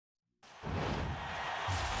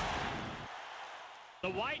The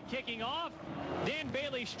White kicking off. Dan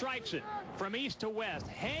Bailey strikes it from east to west,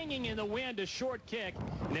 hanging in the wind, a short kick,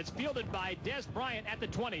 and it's fielded by Des Bryant at the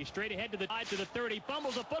 20, straight ahead to the 30,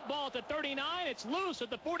 fumbles the football at the 39, it's loose at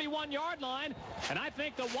the 41-yard line, and I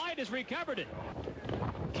think the White has recovered it.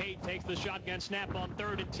 Cate takes the shotgun snap on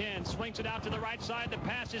 3rd and 10, swings it out to the right side, the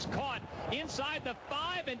pass is caught inside the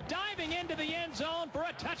 5 and diving into the end zone for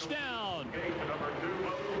a touchdown.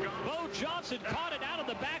 Bo Johnson caught it out of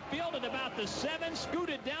the backfield at about the 7,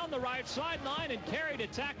 scooted down the right sideline and carried a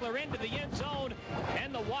tackler into the end zone,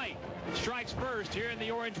 and the White strikes first here in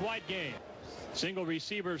the orange-white game. Single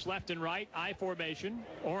receivers left and right, I formation.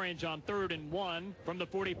 Orange on 3rd and 1 from the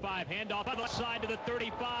 45. Handoff on the left side to the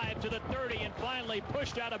 35, to the 30, and finally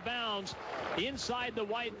pushed out of bounds inside the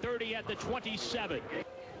White 30 at the 27.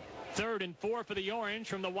 3rd and 4 for the Orange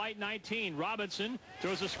from the White 19. Robinson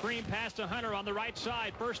throws a screen pass to Hunter on the right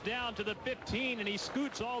side. First down to the 15, and he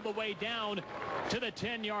scoots all the way down to the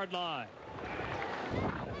 10-yard line.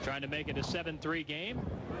 Trying to make it a 7-3 game.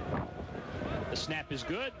 The snap is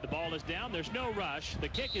good. The ball is down. There's no rush. The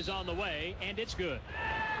kick is on the way, and it's good.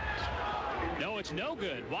 No, it's no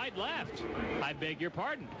good. Wide left. I beg your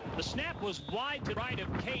pardon. The snap was wide to the right of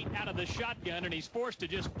Cate out of the shotgun, and he's forced to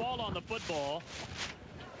just fall on the football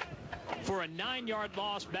for a 9-yard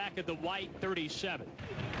loss back at the White 37.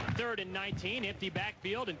 3rd and 19, empty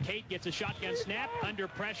backfield, and Cate gets a shotgun snap under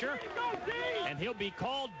pressure, and he'll be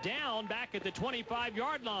called down back at the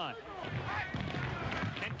 25-yard line.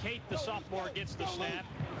 And Cate, the sophomore, gets the snap,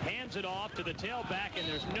 hands it off to the tailback, and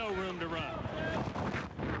there's no room to run.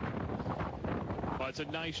 Well, it's a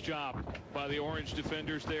nice job by the Orange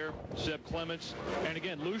defenders there, Zeb Clements, and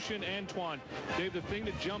again, Lucian Antoine. Dave, the thing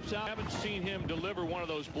that jumps out, I haven't seen him deliver one of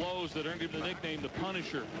those blows that earned him the nickname the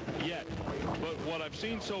Punisher yet. But what I've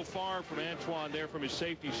seen so far from Antoine there from his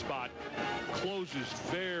safety spot closes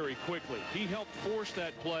very quickly. He helped force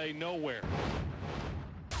that play nowhere.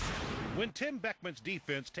 When Tim Beckman's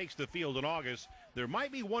defense takes the field in August, there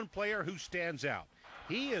might be one player who stands out.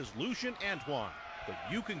 He is Lucian Antoine, but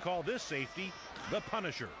you can call this safety the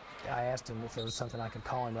Punisher. I asked him if there was something I could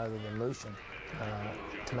call him other than Lucian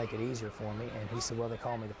to make it easier for me, and he said, well, they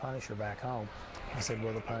call me the Punisher back home. I said,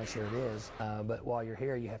 well, the Punisher it is, but while you're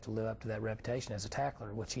here, you have to live up to that reputation as a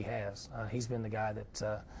tackler, which he has. He's been the guy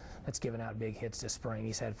that's given out big hits this spring.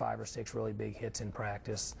 He's had 5 or 6 really big hits in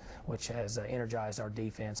practice, which has energized our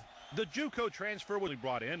defense. The JUCO transfer was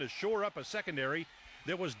brought in to shore up a secondary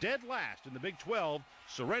that was dead last in the Big 12,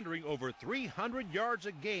 surrendering over 300 yards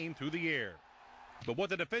a game through the air. But what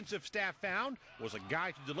the defensive staff found was a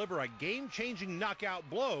guy to deliver a game-changing knockout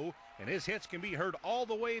blow, and his hits can be heard all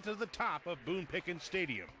the way to the top of Boone Pickens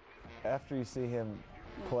Stadium. After you see him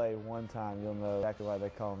play one time, you'll know exactly why they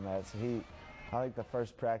call him that. So I think the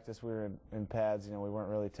first practice we were in pads, we weren't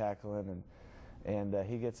really tackling, and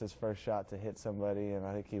he gets his first shot to hit somebody, and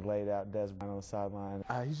I think he laid out Des Bryant on the sideline.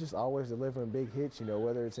 He's just always delivering big hits,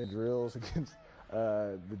 whether it's in drills against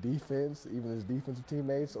the defense, even his defensive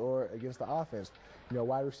teammates, or against the offense.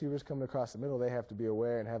 Wide receivers coming across the middle, they have to be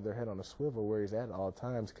aware and have their head on a swivel where he's at all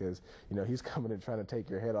times, because he's coming and trying to take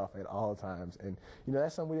your head off at all times. And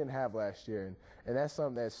that's something we didn't have last year, and that's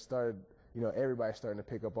something that started. Everybody's starting to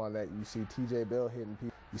pick up on that. You see T.J. Bell hitting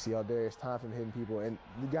people. You see Aldarius Thompson hitting people. And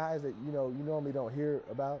the guys that, you normally don't hear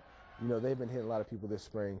about, they've been hitting a lot of people this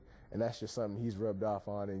spring. And that's just something he's rubbed off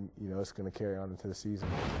on, and, it's going to carry on into the season.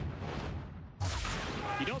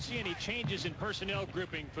 You don't see any changes in personnel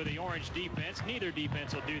grouping for the Orange defense. Neither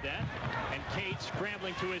defense will do that. And Cate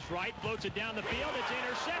scrambling to his right, floats it down the field. It's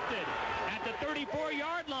intercepted at the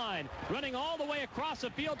 34-yard line. Running all the way across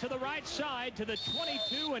the field to the right side to the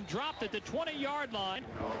 22 and dropped at the 20-yard line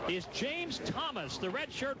is James Thomas, the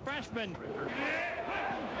redshirt freshman.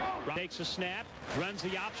 Takes a snap, runs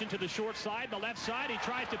the option to the short side, the left side. He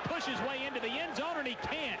tries to push his way into the end zone, and he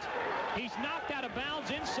can't. He's knocked out of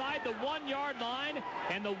bounds inside the 1-yard line,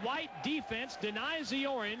 and the White defense denies the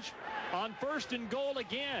Orange on 1st and goal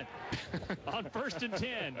again. On 1st and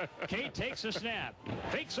 10, Cate takes a snap,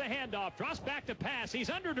 fakes a handoff, drops back to pass. He's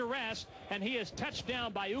under duress, and he is touched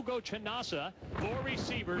down by Ugo Chinasa. 4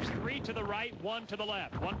 receivers, 3 to the right, 1 to the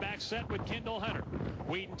left. One back set with Kendall Hunter.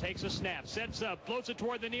 Whedon takes a snap, sets up, floats it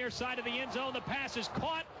toward the near side of the end zone. The pass is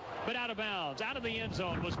caught, but out of bounds. Out of the end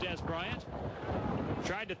zone was Des Bryant.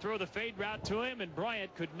 Tried to throw the fade route to him, and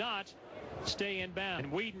Bryant could not stay in bounds.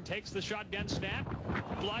 And Whedon takes the shotgun snap,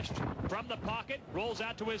 flushed from the pocket, rolls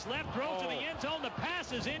out to his left, throws to the end zone. The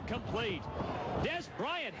pass is incomplete. Des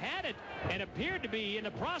Bryant had it and appeared to be in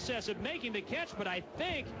the process of making the catch, but I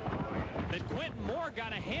think that Quentin Moore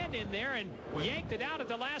got a hand in there and yanked it out at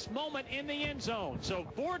the last moment in the end zone. So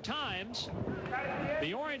 4 times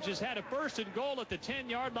the Oranges had a first and goal at the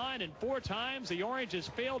 10-yard line, and 4 times the Oranges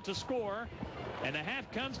failed to score. And the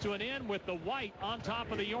half comes to an end with the white on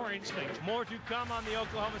top of the orange things. More to come on the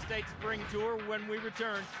Oklahoma State Spring Tour. When we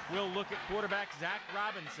return, we'll look at quarterback Zach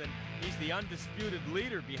Robinson. He's the undisputed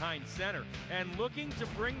leader behind center and looking to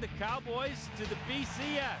bring the Cowboys to the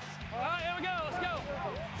BCS. All right, here we go. Let's go.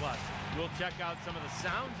 Plus, we'll check out some of the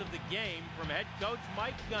sounds of the game from head coach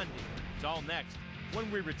Mike Gundy. It's all next when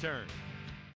we return.